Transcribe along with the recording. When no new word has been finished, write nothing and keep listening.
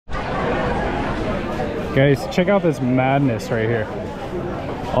Guys, check out this madness right here.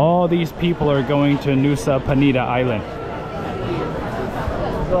 All these people are going to Nusa Penida Island.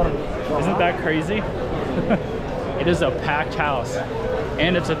 Isn't that crazy? It is a packed house.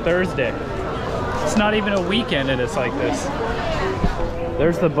 And it's a Thursday. It's not even a weekend and it's like this.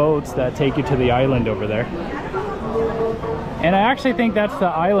 There's the boats that take you to the island over there. And I actually think that's the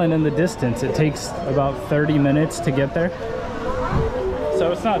island in the distance. It takes about 30 minutes to get there.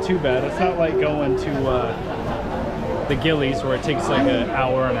 So it's not too bad. It's not like going to the Gillies where it takes like an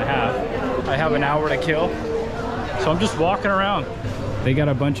hour and a half. I have an hour to kill. So I'm just walking around. They got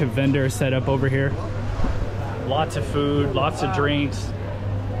a bunch of vendors set up over here. Lots of food, lots of drinks.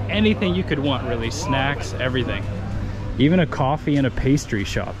 Anything you could want really, snacks, everything. Even a coffee and a pastry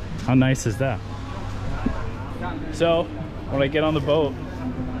shop. How nice is that? So when I get on the boat,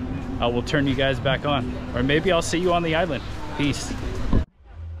 I will turn you guys back on. Or maybe I'll see you on the island. Peace.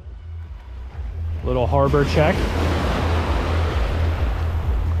 Little harbor check.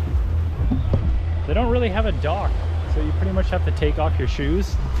 They don't really have a dock, so you pretty much have to take off your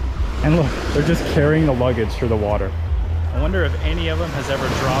shoes. And look, they're just carrying the luggage through the water. I wonder if any of them has ever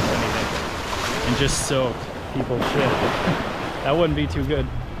dropped anything and just soaked people's shit. That wouldn't be too good.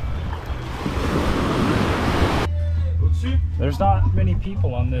 There's not many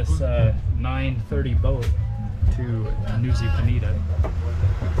people on this 9:30 boat to Nusa Penida,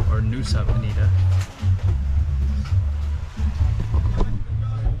 or Nusa Penida.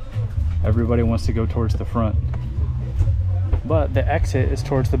 Everybody wants to go towards the front, but the exit is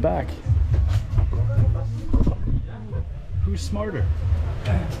towards the back. Who's smarter?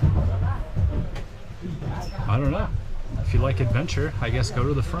 I don't know. If you like adventure, I guess go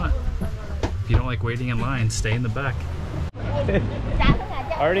to the front. If you don't like waiting in line, stay in the back.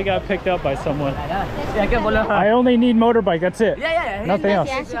 I already got picked up by someone. I only need motorbike, that's it. Yeah. Nothing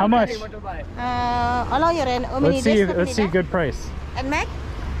else. How much? Let's see good price. And Mac?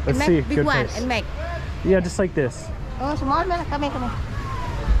 Let's see big good one price. and Mac. Yeah, just like this. Oh, small man, come here.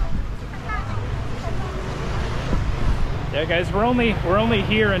 Yeah, guys, we're only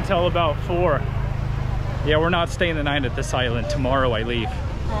here until about 4. Yeah, we're not staying the night at this island. Tomorrow I leave.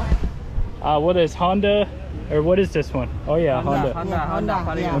 What is Honda, or what is this one? Oh yeah, Honda.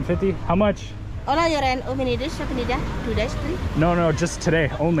 Yeah. 150. How much? Oh no, you're in Penida, 2 days, 3. No, just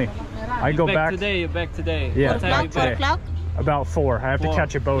today only. I go back today. You're back today. Yeah, What time back you today. 4 o'clock? About 4. I have to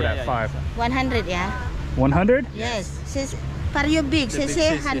catch a boat at 5. 100, yeah. 100? Yes. For you big,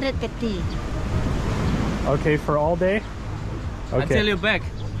 say 150. Okay, for all day. Okay. Until you're back.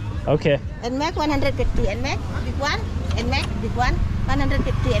 Okay. And Mac 150, and Mac big one, and Mac big one,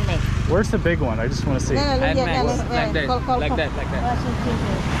 150 and Mac. Where's the big one? I just want to see. No, And yeah, Mac, like that, call. like that. That's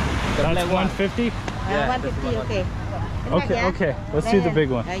 150? Yeah, 150, okay. And Mac, Okay, yeah? okay. Let's do the big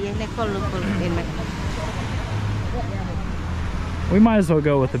one. Yeah, call in Mac. We might as well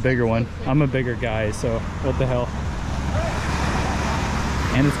go with the bigger one. I'm a bigger guy, so what the hell.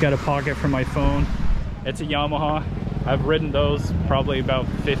 And it's got a pocket for my phone. It's a Yamaha. I've ridden those probably about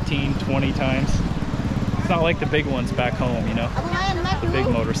 15, 20 times. It's not like the big ones back home, you know, the big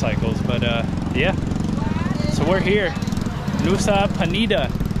motorcycles, but yeah. So we're here, Nusa Penida.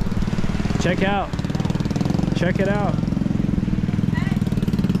 Check it out.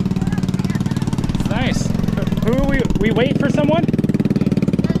 It's nice. Who are we wait for someone?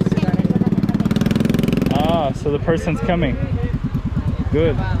 Ah, so the person's coming.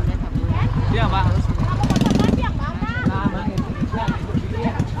 Good.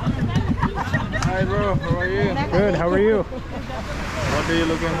 Hi bro, how are you? Good, how are you? What are you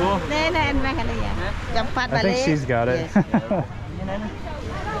looking for? I think she's got it.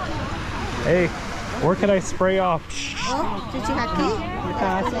 Hey, where can I spray off?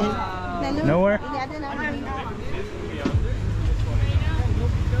 Nowhere?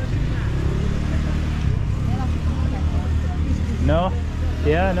 No?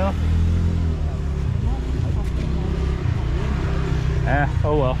 Yeah, no?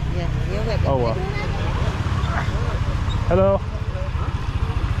 Oh well. Oh well. Hello.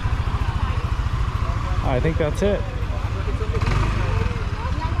 I think that's it.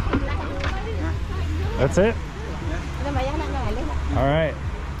 That's it? Alright.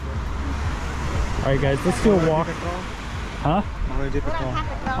 Alright guys, let's do a walk. Huh?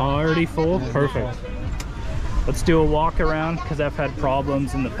 Already full? Perfect. Let's do a walk around because I've had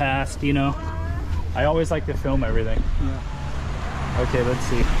problems in the past, you know. I always like to film everything. Okay, let's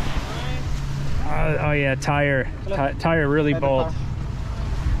see. Oh yeah, tire really bald.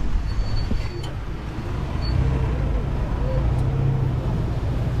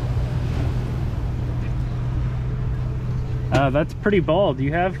 That's pretty bald. Do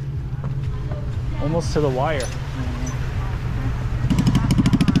you have almost to the wire.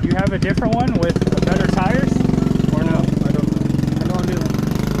 You have a different one with better tires? Or no? I don't do.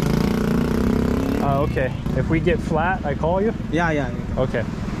 Oh, okay. If we get flat, I call you? Yeah. Okay.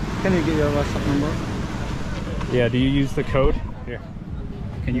 Can you give your WhatsApp number? Yeah, do you use the code? Here.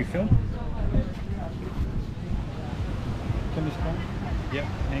 Can you film? Can you spell? Yep,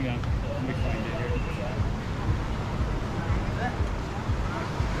 hang on. Let me find it here.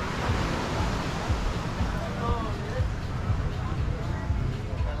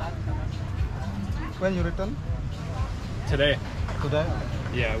 When you return? Today. Today?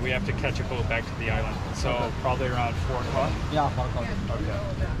 Yeah, we have to catch a boat back to the island. So probably around 4 o'clock. Yeah, 4 o'clock. Okay.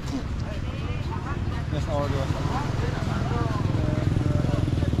 Yes, already WhatsApp.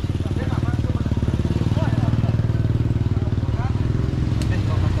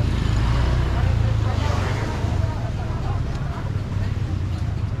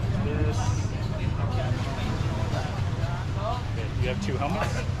 This. Okay, you have 2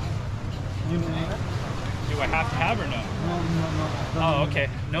 helmets? You know that? Do I have to have or no? No. Oh, okay.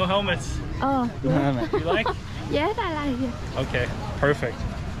 No helmets. Oh, You like? yes, I like it. Okay, perfect.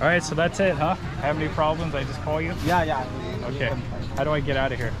 All right, so that's it, huh? Have any problems, I just call you? Yeah. Okay. How do I get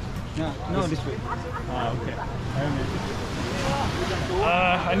out of here? Yeah, no, this way. Okay.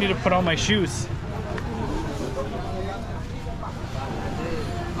 I need to put on my shoes.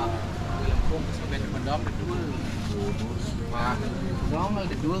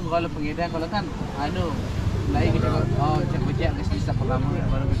 Kalau pengedar kalau kan aduh lagi kita cek ke sisa pertama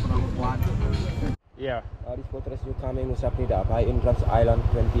baru kita kuat. Yeah. This boat rescue coming Nusa Penida by entrance island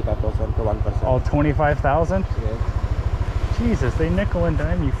 25% to 1%. All 25,000? Yes. Jesus, they nickel and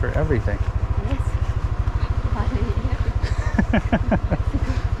dime you for everything. Yes.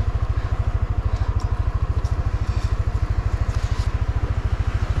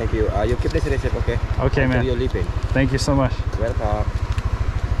 Thank you. You keep this receipt, okay? Okay, Until man. you're leaving. Thank you so much. Welcome.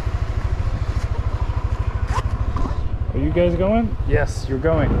 Are you guys going? Yes, you're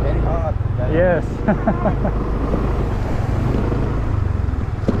going. Very hot. Yes.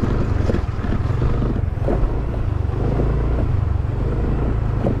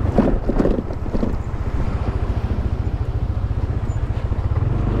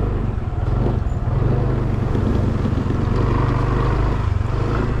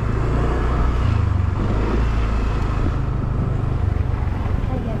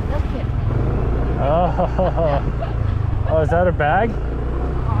 Oh, is that a bag?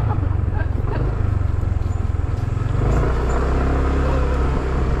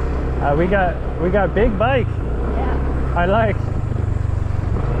 We got big bike. Yeah. I like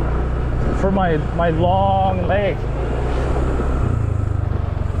for my long leg.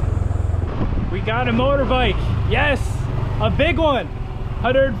 We got a motorbike. Yes, a big one,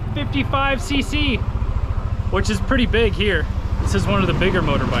 155 cc, which is pretty big here. This is one of the bigger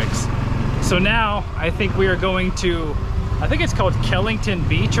motorbikes. So now I think we are going to, I think it's called Kelingking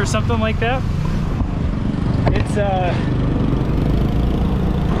Beach or something like that.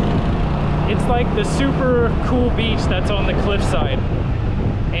 It's like the super cool beach that's on the cliffside.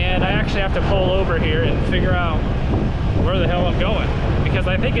 And I actually have to pull over here and figure out where the hell I'm going, because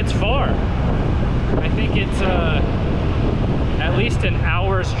I think it's far. I think it's at least an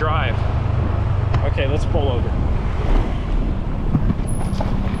hour's drive. Okay, let's pull over.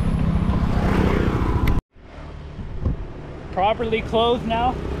 Properly clothed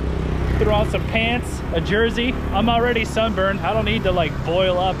now. Throw on some pants, a jersey. I'm already sunburned. I don't need to like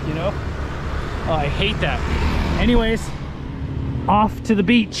boil up, you know? Oh, I hate that. Anyways, off to the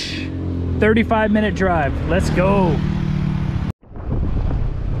beach. 35-minute drive. Let's go.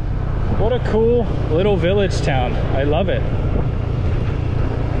 What a cool little village town. I love it.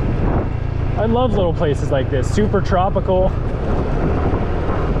 I love little places like this. Super tropical.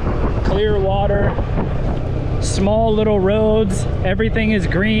 Clear water. Small little roads, everything is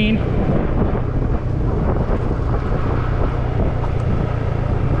green.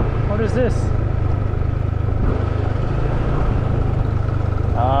 What is this?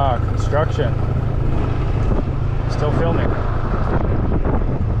 Ah, construction. Still filming.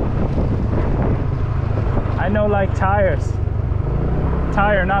 I know, like tires.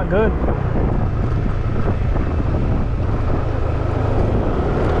 Tire not good.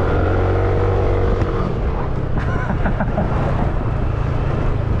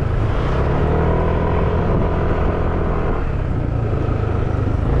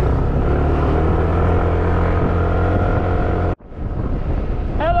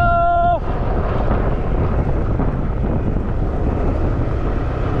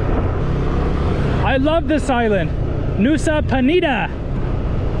 I love this island, Nusa Penida.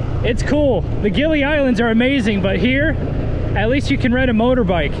 It's cool. The Gili Islands are amazing, but here, at least you can rent a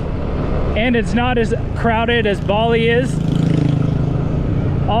motorbike. And it's not as crowded as Bali is.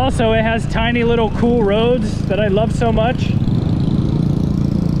 Also, it has tiny little cool roads that I love so much.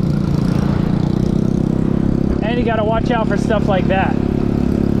 And you gotta watch out for stuff like that.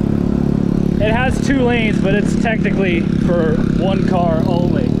 It has 2 lanes, but it's technically for 1 car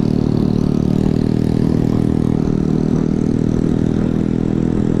only.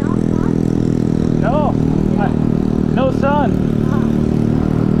 No, no sun.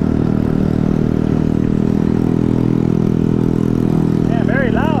 Yeah,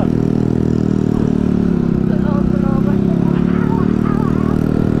 very loud.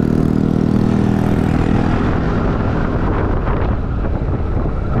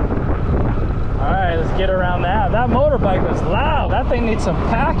 Get around that. That motorbike was loud. That thing needs some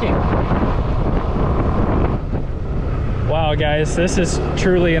packing. Wow, guys, this is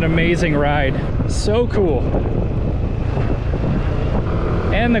truly an amazing ride. So cool.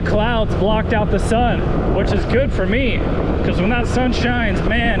 And the clouds blocked out the sun, which is good for me, because when that sun shines,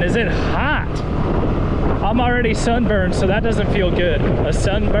 man, is it hot. I'm already sunburned, so that doesn't feel good. A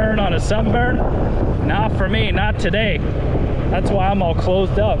sunburn on a sunburn? Not for me, not today. That's why I'm all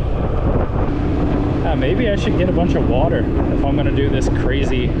closed up. Maybe I should get a bunch of water if I'm gonna do this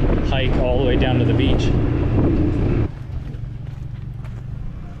crazy hike all the way down to the beach.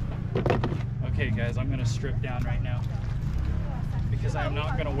 Okay guys, I'm gonna strip down right now because I'm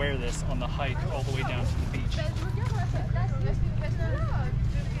not gonna wear this on the hike all the way down to the beach.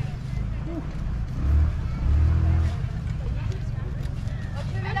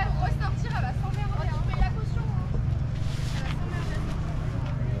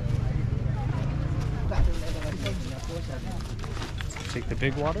 Take the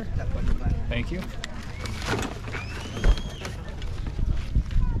big water. Thank you.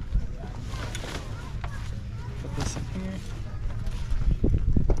 Put this in here.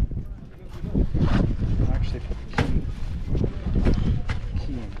 I'll actually put the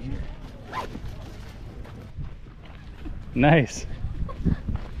key in here. Nice.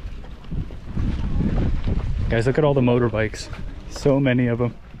 Guys, look at all the motorbikes. So many of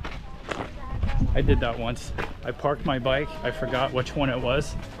them. I did that once. I parked my bike. I forgot which one it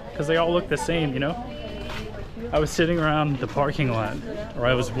was because they all look the same, you know? I was sitting around the parking lot, or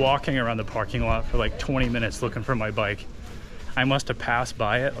I was walking around the parking lot for like 20 minutes looking for my bike. I must have passed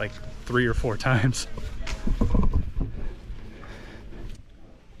by it like 3 or 4 times.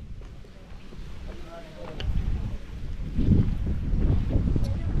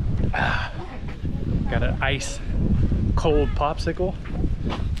 Got an ice cold popsicle.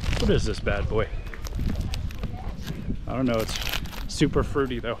 What is this bad boy? I don't know, it's super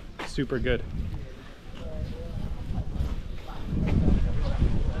fruity though, super good.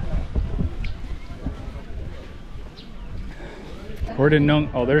 Where did Nung?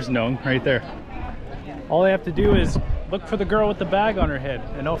 Oh, there's Nung right there. All I have to do is look for the girl with the bag on her head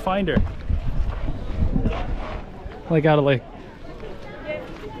and I'll find her. I gotta like,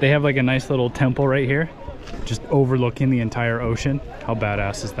 they have like a nice little temple right here, just overlooking the entire ocean. How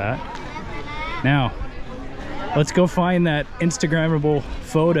badass is that? Now, let's go find that Instagrammable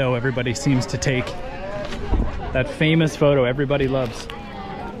photo everybody seems to take. That famous photo everybody loves.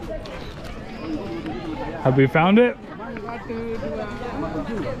 Have we found it?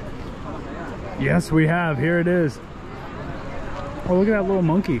 Yes, we have. Here it is. Oh, look at that little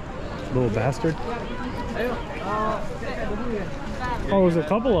monkey. Little bastard. Oh, there's a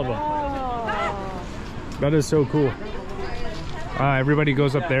couple of them. That is so cool. Everybody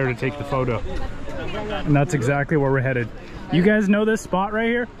goes up there to take the photo. And that's exactly where we're headed. You guys know this spot right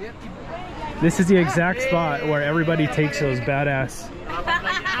here? This is the exact spot where everybody takes those badass... Oh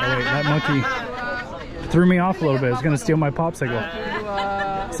wait, that monkey threw me off a little bit. It's gonna steal my popsicle.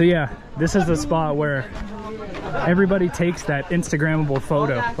 So yeah, this is the spot where everybody takes that Instagrammable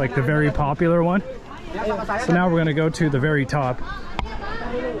photo, like the very popular one. So now we're gonna go to the very top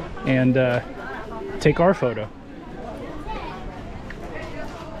and take our photo.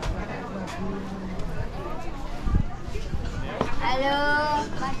 Hello,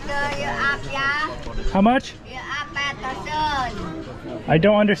 Master, you up, yeah? How much? You up at the sun. I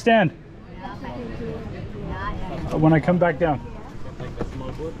don't understand. When I come back down.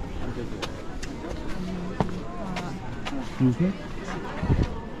 Mm-hmm.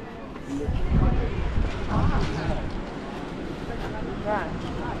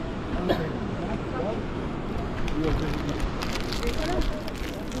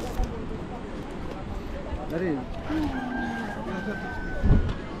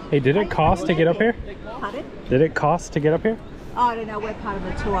 Hey, did it cost to get up here? Did it cost to get up here? I don't know, we're part of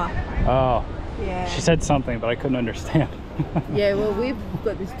the tour. Oh, Yeah. she said something, but I couldn't understand. Yeah, well, we've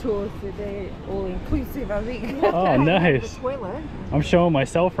got this tour, so they're all inclusive, I think. Oh, nice. The toilet. I'm showing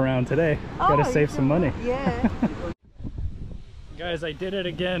myself around today. Gotta Oh, save some money. Yeah. Guys, I did it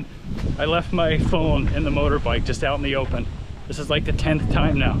again. I left my phone in the motorbike just out in the open. This is like the 10th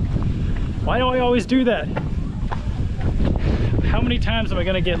time now. Why do I always do that? How many times am I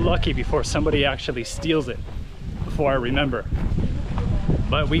gonna get lucky before somebody actually steals it? Before I remember.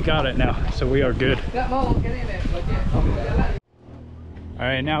 But we got it now, so we are good.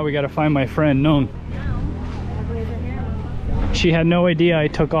 Alright, now we gotta find my friend Nung. She had no idea I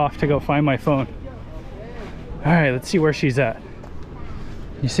took off to go find my phone. Alright, let's see where she's at.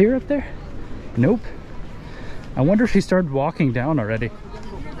 You see her up there? Nope. I wonder if she started walking down already.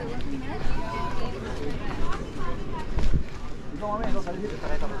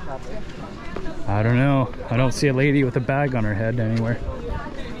 I don't know. I don't see a lady with a bag on her head anywhere.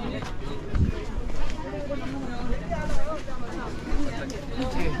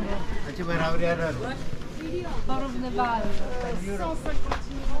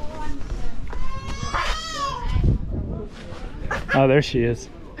 Oh, there she is.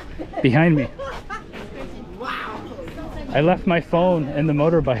 Behind me. I left my phone in the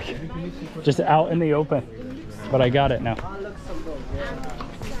motorbike. Just out in the open. But I got it now.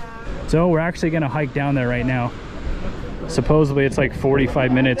 So we're actually gonna hike down there right now. Supposedly it's like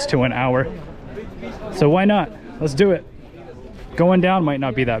 45 minutes to an hour. So why not? Let's do it. Going down might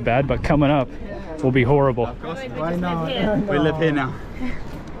not be that bad, but coming up will be horrible. Why not? We live here now.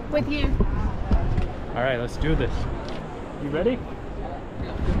 With you. All right, let's do this. You ready?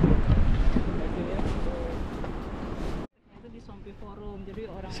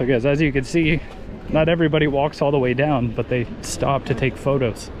 So guys, as you can see, not everybody walks all the way down, but they stop to take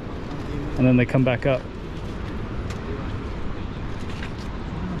photos and then they come back up.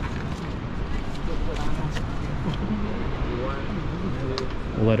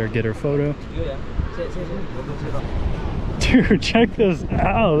 We'll let her get her photo. Dude, check this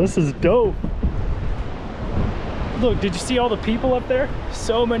out. This is dope. Look, did you see all the people up there?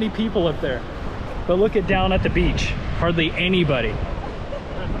 So many people up there. But look at down at the beach. Hardly anybody.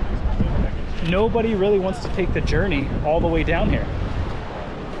 Nobody really wants to take the journey all the way down here.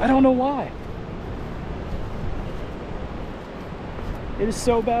 I don't know why. It is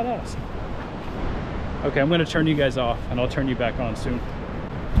so badass. Okay, I'm gonna turn you guys off and I'll turn you back on soon.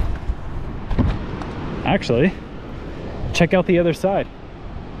 Actually, check out the other side.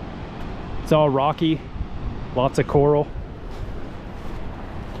 It's all rocky, lots of coral.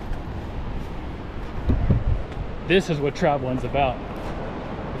 This is what traveling's about.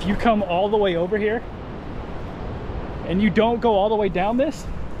 If you come all the way over here and you don't go all the way down this,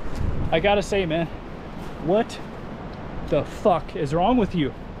 I gotta say, man, what the fuck is wrong with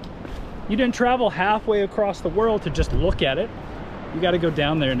you? You didn't travel halfway across the world to just look at it. You gotta go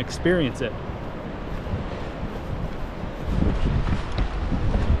down there and experience it.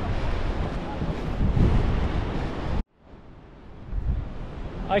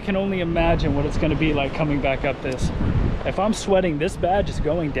 I can only imagine what it's going to be like coming back up this. If I'm sweating this bad just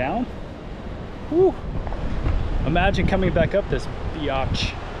going down, whew, imagine coming back up this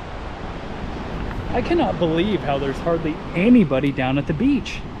biatch. I cannot believe how there's hardly anybody down at the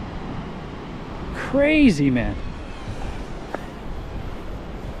beach. Crazy, man.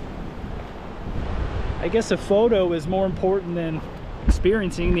 I guess a photo is more important than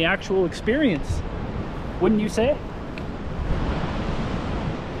experiencing the actual experience, wouldn't you say?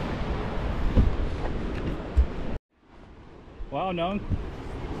 Wow, Nung,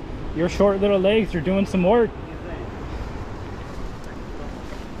 your short little legs are doing some work.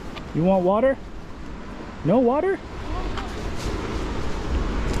 You want water? No water?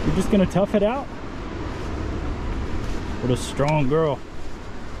 You're just gonna tough it out? What a strong girl.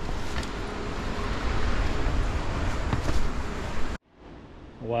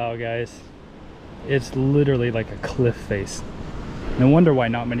 Wow, guys, it's literally like a cliff face. No wonder why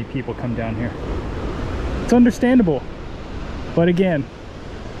not many people come down here. It's understandable. But again,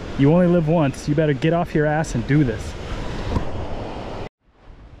 you only live once. You better get off your ass and do this.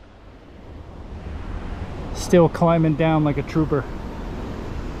 Still climbing down like a trooper.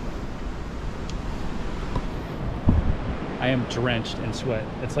 I am drenched in sweat.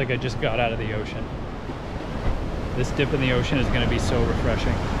 It's like I just got out of the ocean. This dip in the ocean is going to be so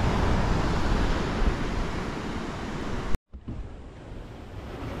refreshing.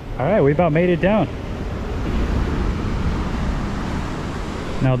 All right, we about made it down.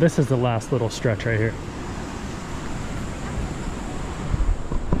 Now this is the last little stretch right here.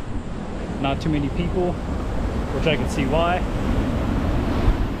 Not too many people. which I can see why.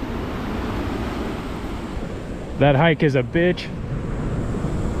 That hike is a bitch.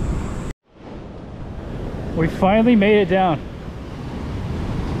 We finally made it down.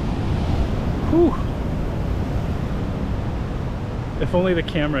 Whew. If only the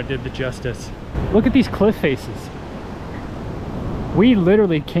camera did the justice. Look at these cliff faces. We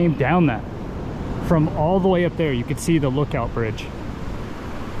literally came down that. From all the way up there, you could see the lookout bridge.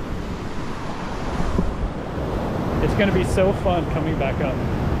 It's gonna be so fun coming back up.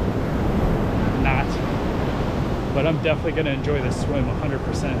 Not. But I'm definitely gonna enjoy this swim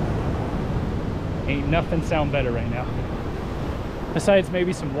 100%. Ain't nothing sound better right now. Besides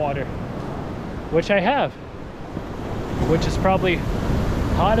maybe some water, which I have. Which is probably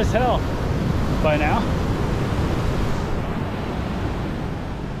hot as hell by now.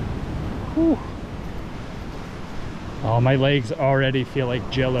 Whew. Oh, my legs already feel like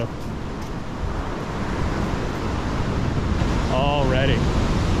jello. Already.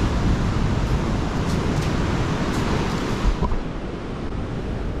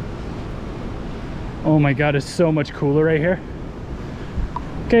 Oh my God, it's so much cooler right here.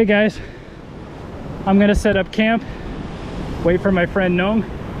 Okay guys, I'm gonna set up camp, wait for my friend Nom,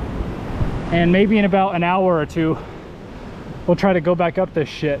 and maybe in about an hour or two, we'll try to go back up this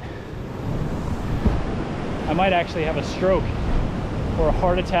shit. I might actually have a stroke or a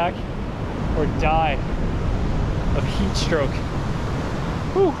heart attack or die of heat stroke.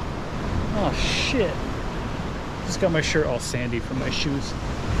 Whew. Oh shit. Just got my shirt all sandy from my shoes.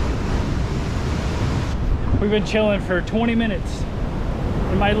 We've been chilling for 20 minutes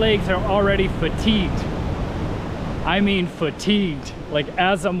and my legs are already fatigued. I mean fatigued. Like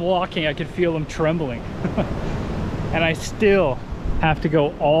as I'm walking, I could feel them trembling. And I still have to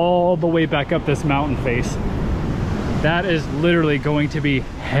go all the way back up this mountain face. That is literally going to be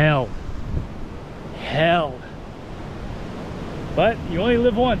hell. Hell. But you only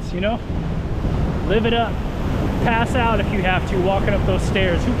live once, you know? Live it up. Pass out if you have to, walking up those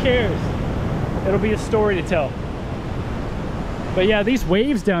stairs. Who cares? It'll be a story to tell. But yeah, these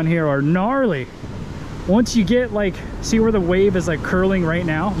waves down here are gnarly. Once you get like, see where the wave is like curling right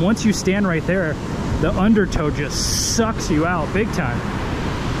now? Once you stand right there, the undertow just sucks you out big time.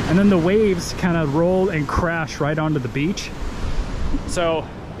 And then the waves kind of roll and crash right onto the beach. So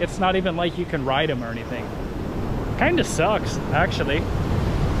it's not even like you can ride them or anything. Kind of sucks actually,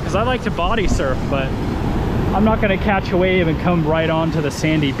 because I like to body surf, but I'm not gonna catch a wave and come right onto the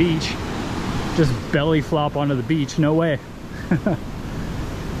sandy beach. Just belly flop onto the beach, no way.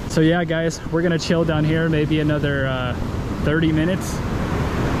 So yeah guys, we're gonna chill down here maybe another 30 minutes.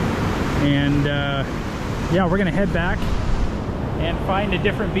 And yeah, we're gonna head back and find a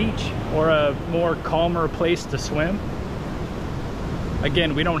different beach or a more calmer place to swim.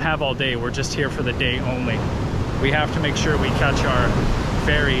 Again, we don't have all day, we're just here for the day only. We have to make sure we catch our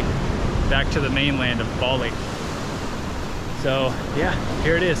ferry back to the mainland of Bali. So yeah,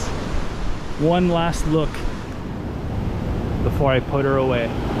 here it is. One last look before I put her away.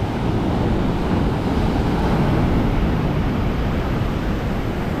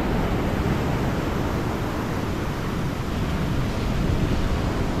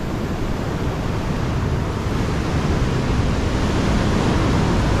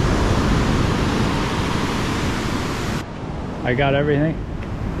 I got everything.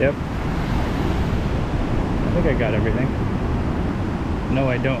 Yep. I think I got everything. No,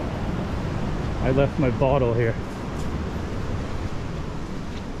 I don't. I left my bottle here.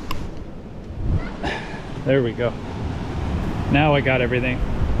 There we go. Now I got everything.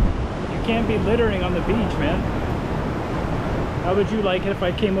 You can't be littering on the beach, man. How would you like it if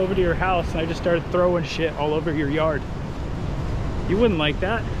I came over to your house and I just started throwing shit all over your yard? You wouldn't like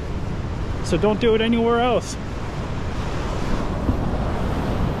that. So don't do it anywhere else.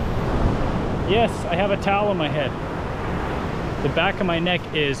 Yes, I have a towel on my head. The back of my neck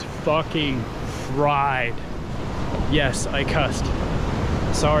is fucking fried. Yes, I cussed.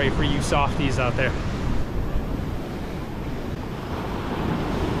 Sorry for you softies out there.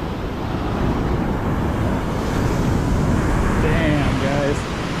 Damn, guys.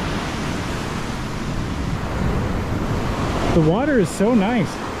 The water is so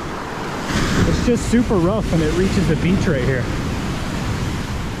nice. It's just super rough when it reaches the beach right here.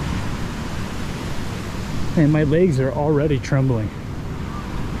 And my legs are already trembling.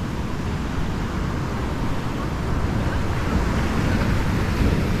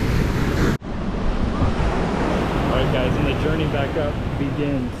 Alright guys, and the journey back up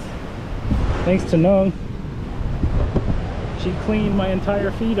begins. Thanks to Nom. She cleaned my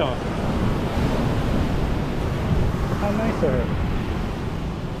entire feet off. How nice of her.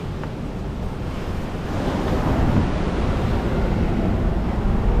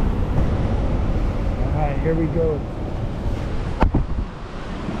 here we go.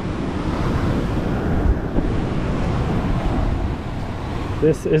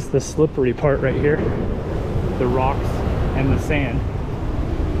 This is the slippery part right here. The rocks and the sand.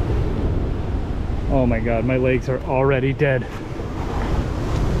 Oh my God, my legs are already dead.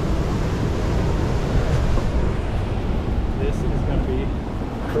 This is gonna be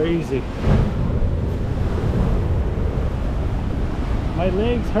crazy. My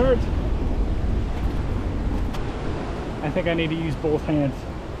legs hurt. I think I need to use both hands.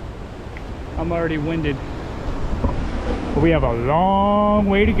 I'm already winded. But we have a long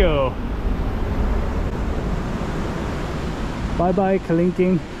way to go. Bye bye,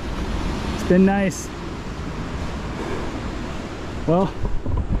 Kelingking. It's been nice. Well,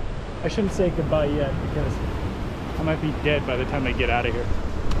 I shouldn't say goodbye yet because I might be dead by the time I get out of here.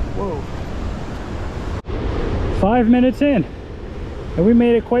 Whoa. 5 minutes in, and we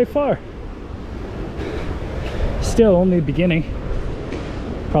made it quite far. Still only the beginning.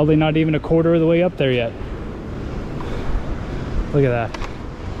 Probably not even a quarter of the way up there yet. Look at that.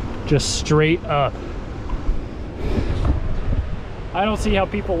 Just straight up. I don't see how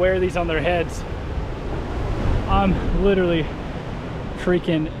people wear these on their heads. I'm literally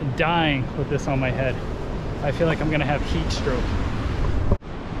freaking dying with this on my head. I feel like I'm gonna have heat stroke.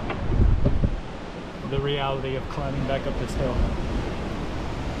 The reality of climbing back up this hill.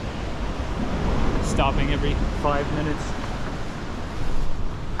 Stopping every 5 minutes.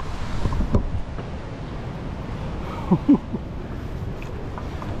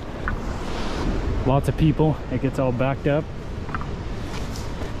 Lots of people, it gets all backed up.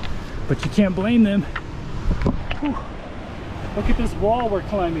 But you can't blame them. Whew. Look at this wall we're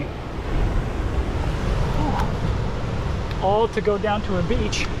climbing. Whew. All to go down to a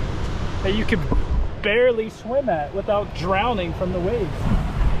beach that you could barely swim at without drowning from the waves.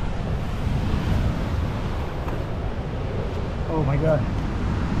 Oh my God.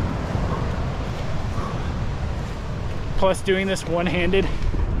 Plus doing this one-handed.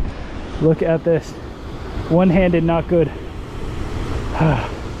 Look at this. One-handed, not good.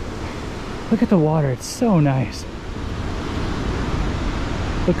 Look at the water, it's so nice.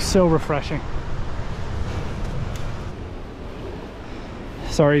 Looks so refreshing.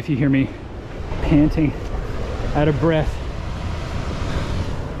 Sorry if you hear me panting, out of breath.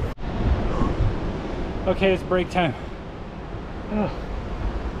 Okay, it's break time.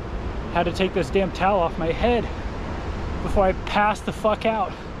 Had to take this damn towel off my head before I pass the fuck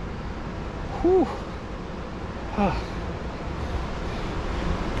out. Whew.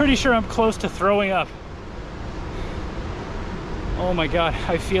 Pretty sure I'm close to throwing up. Oh my God,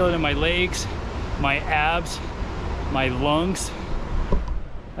 I feel it in my legs, my abs, my lungs.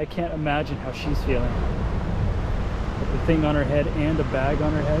 I can't imagine how she's feeling. With the thing on her head and a bag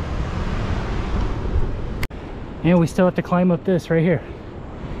on her head. And we still have to climb up this right here.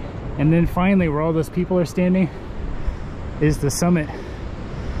 And then finally, where all those people are standing is the summit.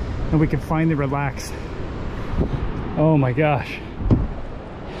 And we can finally relax. Oh my gosh.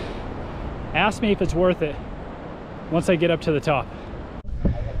 Ask me if it's worth it once I get up to the top.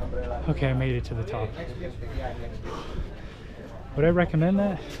 Okay, I made it to the top. Would I recommend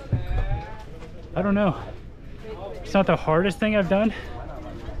that? I don't know. It's not the hardest thing I've done,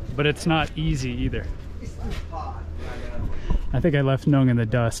 but it's not easy either. I think I left Nung in the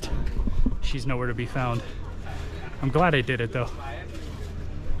dust. She's nowhere to be found. I'm glad I did it though.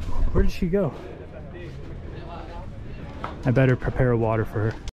 Where did she go? I better prepare water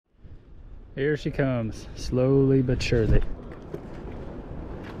for her. Here she comes, slowly but surely.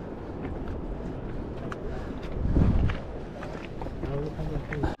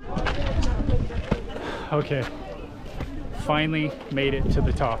 Okay, finally made it to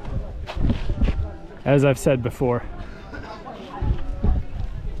the top. As I've said before,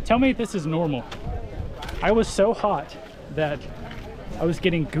 tell me if this is normal. I was so hot that I was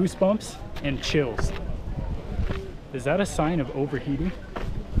getting goosebumps and chills. Is that a sign of overheating?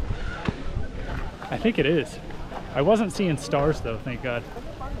 I think it is. I wasn't seeing stars though, thank God.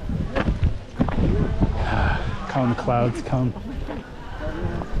 Come clouds, come.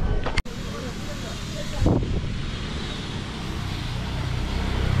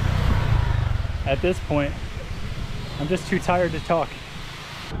 At this point, I'm just too tired to talk.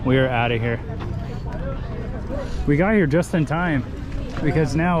 We are out of here. We got here just in time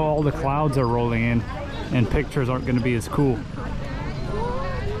because now all the clouds are rolling in and pictures aren't going to be as cool.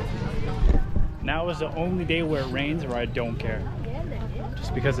 Now is the only day where it rains where I don't care,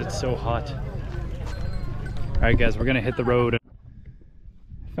 just because it's so hot. All right guys, we're gonna hit the road.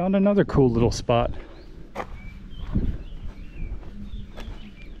 Found another cool little spot.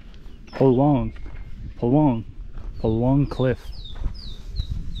 Palong Cliff.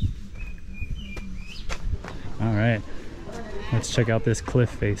 All right, let's check out this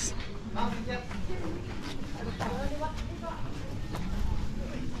cliff face.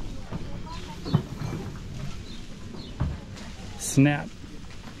 Snap.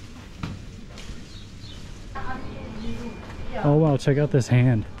 Oh wow, check out this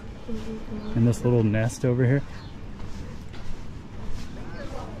hand and this little nest over here.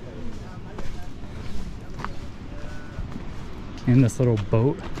 And this little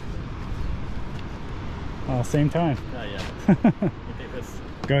boat. Same time. Yeah. You take this.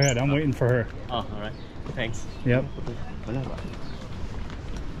 Go ahead, I'm waiting for her. Oh, all right. Thanks. Yep.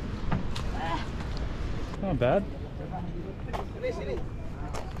 Not bad.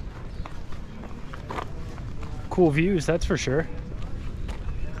 Cool views, that's for sure.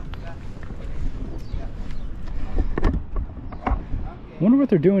 Wonder what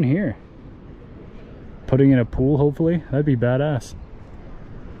they're doing here. Putting in a pool, hopefully. That'd be badass.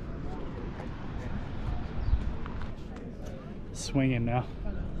 Swinging now.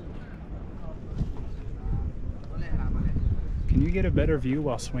 Can you get a better view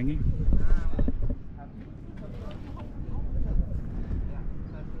while swinging?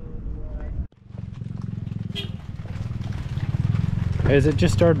 As it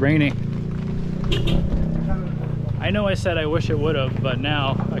just started raining. I know I said I wish it would have, but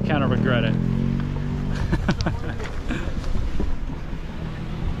now I kind of regret it.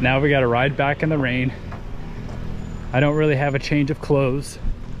 Now we got to ride back in the rain. I don't really have a change of clothes,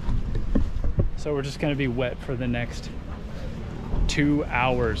 so we're just going to be wet for the next 2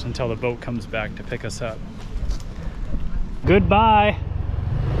 hours until the boat comes back to pick us up. Goodbye.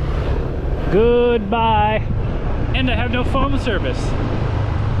 Goodbye. And I have no phone service.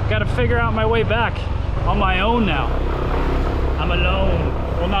 Got to figure out my way back on my own now. I'm alone.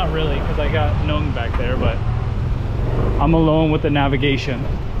 Well, not really, because I got Nung back there, but I'm alone with the navigation.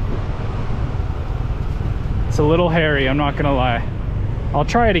 It's a little hairy, I'm not gonna lie. I'll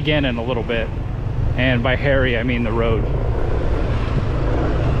try it again in a little bit. And by hairy, I mean the road.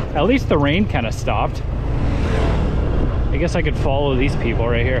 At least the rain kind of stopped. I guess I could follow these people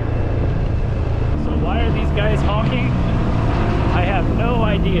right here. So why are these guys honking? I have no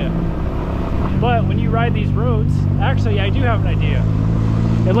idea. But when you ride these roads, actually I do have an idea.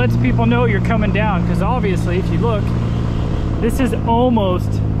 It lets people know you're coming down, because obviously if you look, this is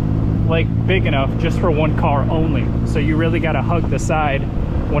almost like big enough just for one car only. So you really got to hug the side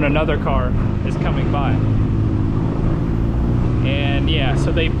when another car is coming by. And yeah,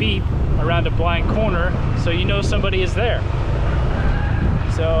 so they beep around a blind corner so you know somebody is there.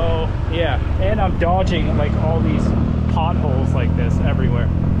 So yeah, and I'm dodging like all these potholes like this everywhere.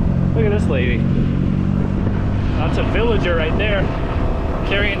 Look at this lady. That's a villager right there,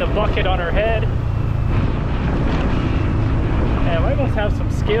 carrying the bucket on her head. Damn, I must have some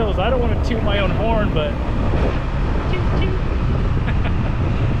skills. I don't want to toot my own horn, but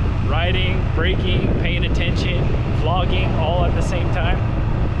riding, braking, paying attention, vlogging, all at the same time.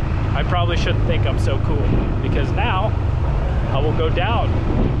 I probably shouldn't think I'm so cool, because now I will go down,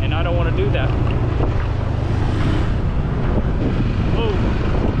 and I don't want to do that. Whoa.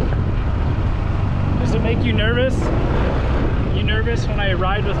 Does it make you nervous? You nervous when I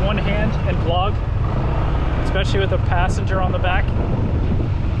ride with one hand and vlog? Especially with a passenger on the back.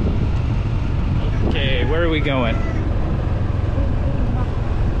 Okay, where are we going?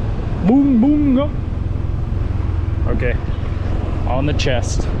 Boom, boom, go. Okay, on the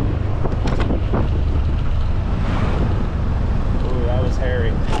chest. Ooh, that was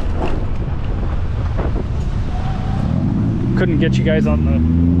hairy. Couldn't get you guys on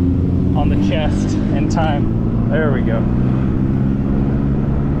the chest in time. There we go.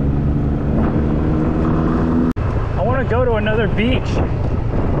 I want to go to another beach.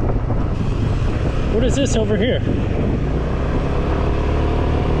 What is this over here?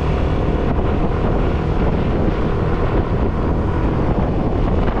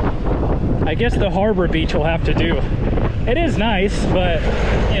 I guess the harbor beach will have to do. It is nice, but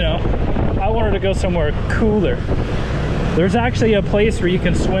you know, I wanted to go somewhere cooler. There's actually a place where you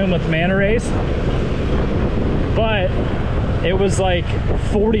can swim with manta rays, but it was like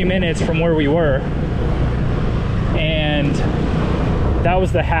 40 minutes from where we were, and that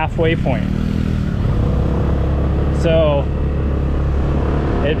was the halfway point. So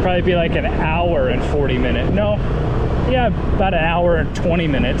it'd probably be like an hour and 40 minutes. No, yeah, about an hour and 20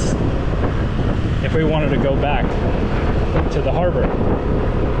 minutes if we wanted to go back to the harbor.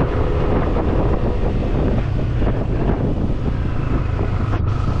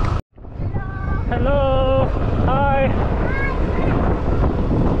 Hello, hi.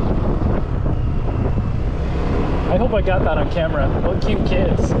 hope I got that on camera. What cute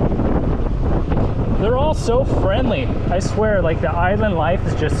kids. They're all so friendly. I swear, like the island life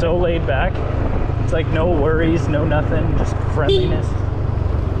is just so laid back. It's like no worries, no nothing, just friendliness.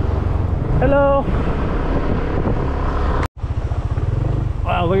 Hello.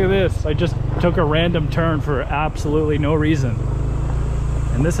 Wow, look at this. I just took a random turn for absolutely no reason.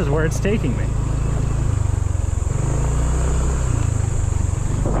 And this is where it's taking me.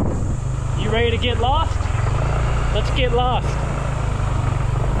 You ready to get lost? Let's get lost.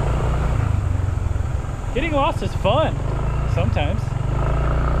 Getting lost is fun, sometimes.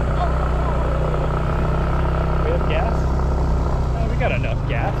 We have gas? Oh, we got enough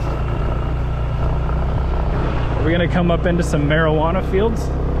gas. Are we gonna come up into some marijuana fields?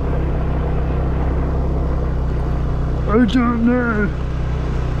 I don't know.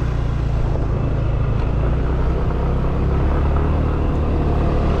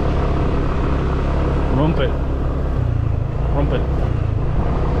 Rumpet. Rumpet.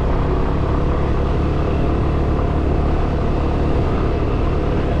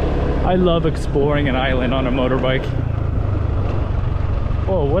 I love exploring an island on a motorbike.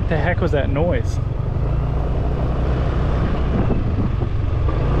 Whoa, what the heck was that noise?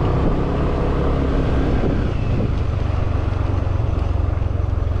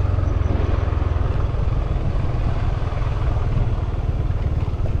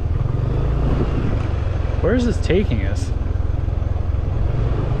 Where is this taking us?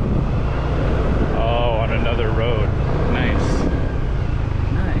 Oh, on another road. Nice.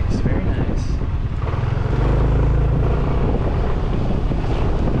 Nice, very nice.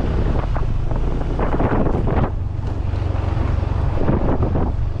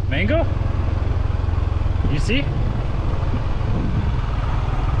 Mango? You see?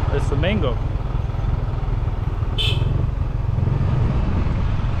 It's the mango.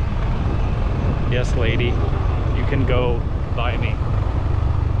 Yes, lady, you can go by me.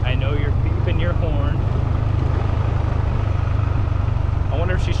 I know you're beeping your horn. I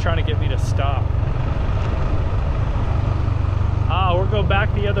wonder if she's trying to get me to stop. Ah, we'll go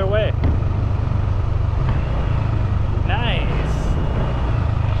back the other way. Nice.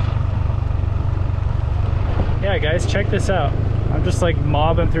 Yeah, guys, check this out. I'm just like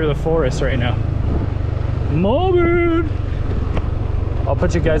mobbing through the forest right now. Mobbing! I'll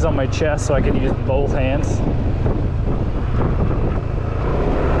put you guys on my chest so I can use both hands.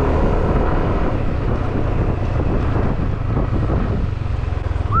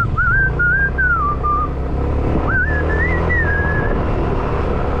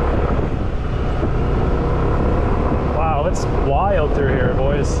 Wow, it's wild through here,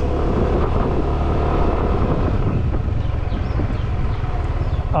 boys.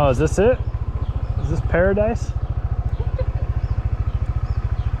 Oh, is this it? Is this paradise?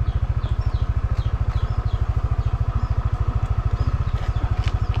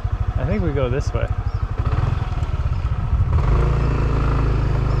 I think we go this way.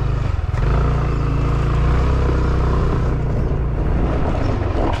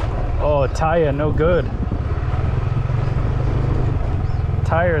 Oh, tire, no good.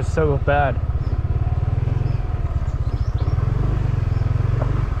 Tire is so bad.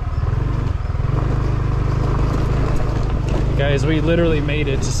 Guys, we literally made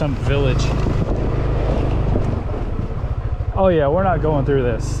it to some village. Oh yeah, we're not going through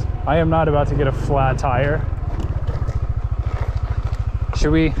this. I am not about to get a flat tire. Should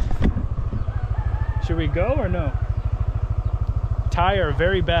we go or no? Tire,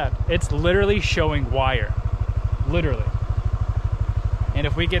 very bad. It's literally showing wire. Literally. And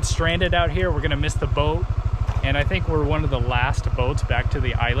if we get stranded out here, we're gonna miss the boat. And I think we're one of the last boats back to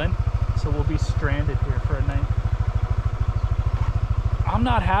the island. So we'll be stranded here for a night. I'm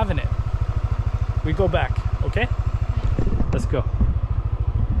not having it. We go back, okay? Let's go.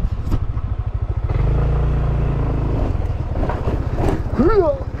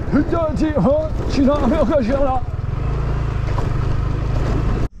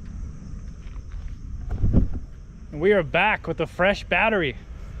 We are back with a fresh battery.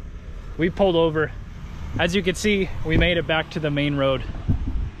 We pulled over. As you can see, we made it back to the main road.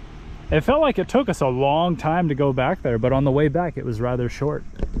 It felt like it took us a long time to go back there, but on the way back it was rather short.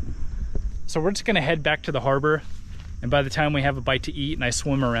 So we're just gonna head back to the harbor, and by the time we have a bite to eat and I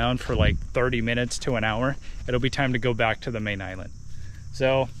swim around for like 30 minutes to an hour, it'll be time to go back to the main island.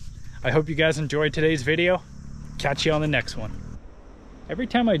 So I hope you guys enjoyed today's video. Catch you on the next one. Every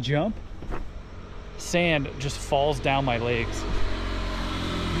time I jump, sand just falls down my legs.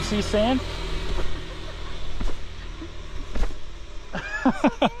 You see sand?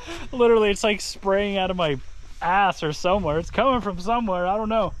 Literally, it's like spraying out of my ass or somewhere. It's coming from somewhere, I don't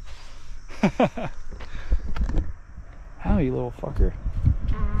know. Ow, you little fucker.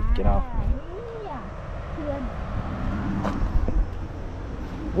 Get off.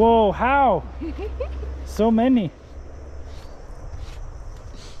 Whoa, how? So many.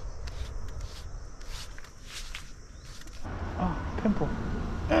 Oh, pimple.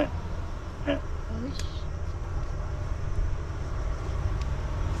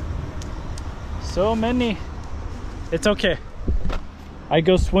 So many. It's okay. I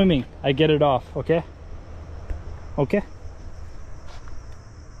go swimming. I get it off, okay? Okay?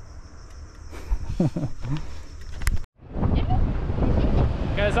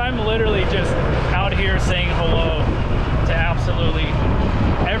 Guys, I'm literally just out here saying hello to absolutely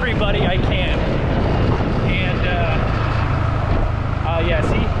everybody I can. And yeah,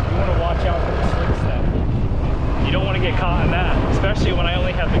 see, you want to watch out for the slick stuff. You don't want to get caught in that, especially when I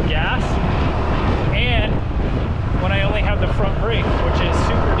only have the gas and when I only have the front brake, which is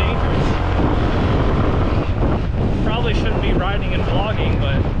super dangerous. Probably shouldn't be riding and vlogging,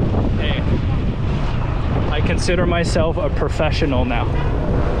 but hey, I consider myself a professional now.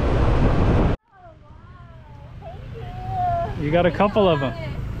 You got a couple of them.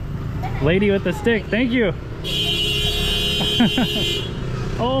 Lady with the stick, thank you.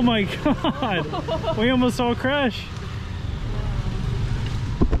 Oh my god, we almost saw a crash.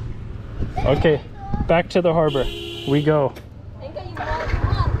 Okay, back to the harbor we go.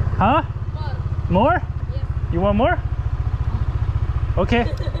 Huh? More? You want more?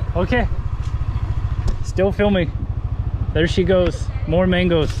 Okay, okay. Still filming. There she goes. More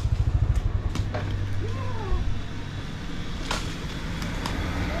mangoes.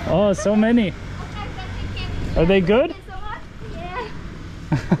 Oh, so many. Are they good?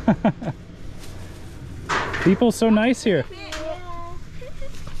 People so nice here.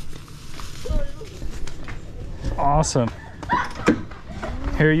 Awesome.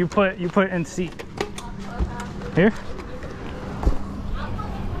 Here, you put in seat. Here.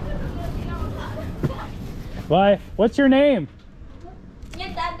 Bye. What's your name?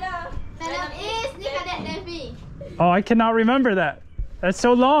 Oh, I cannot remember that. That's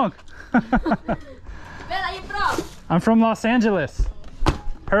so long. Where are you from? I'm from Los Angeles.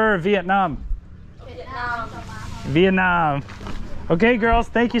 Her, Vietnam. Vietnam. Okay, girls,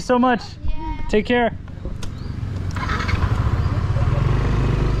 thank you so much. Take care.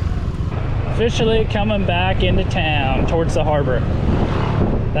 Officially coming back into town towards the harbor.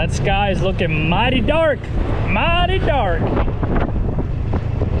 That sky is looking mighty dark. Mighty dark.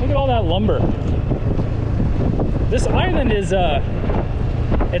 Look at all that lumber. This island is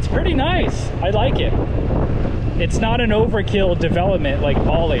it's pretty nice. I like it. It's not an overkill development like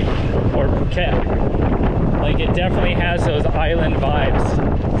Bali or Phuket. Like, it definitely has those island vibes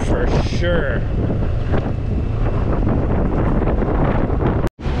for sure.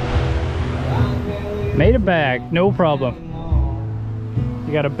 Made it back, no problem.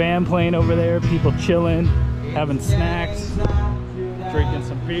 You got a band playing over there, people chilling, having snacks, drinking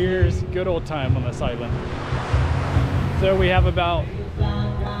some beers. Good old time on this island. So we have about,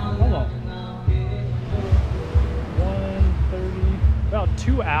 hold on, 1:30, about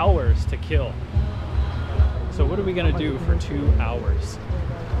 2 hours to kill. So what are we gonna do for 2 hours?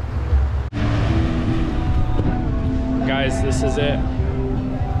 Guys, this is it.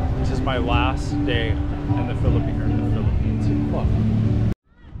 This is my last day in the Philippines. Look.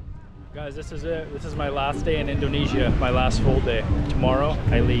 Guys, this is it. This is my last day in Indonesia, my last full day. Tomorrow,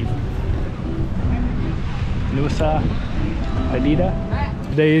 I leave. Nusa Penida.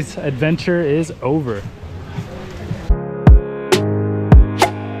 Today's adventure is over.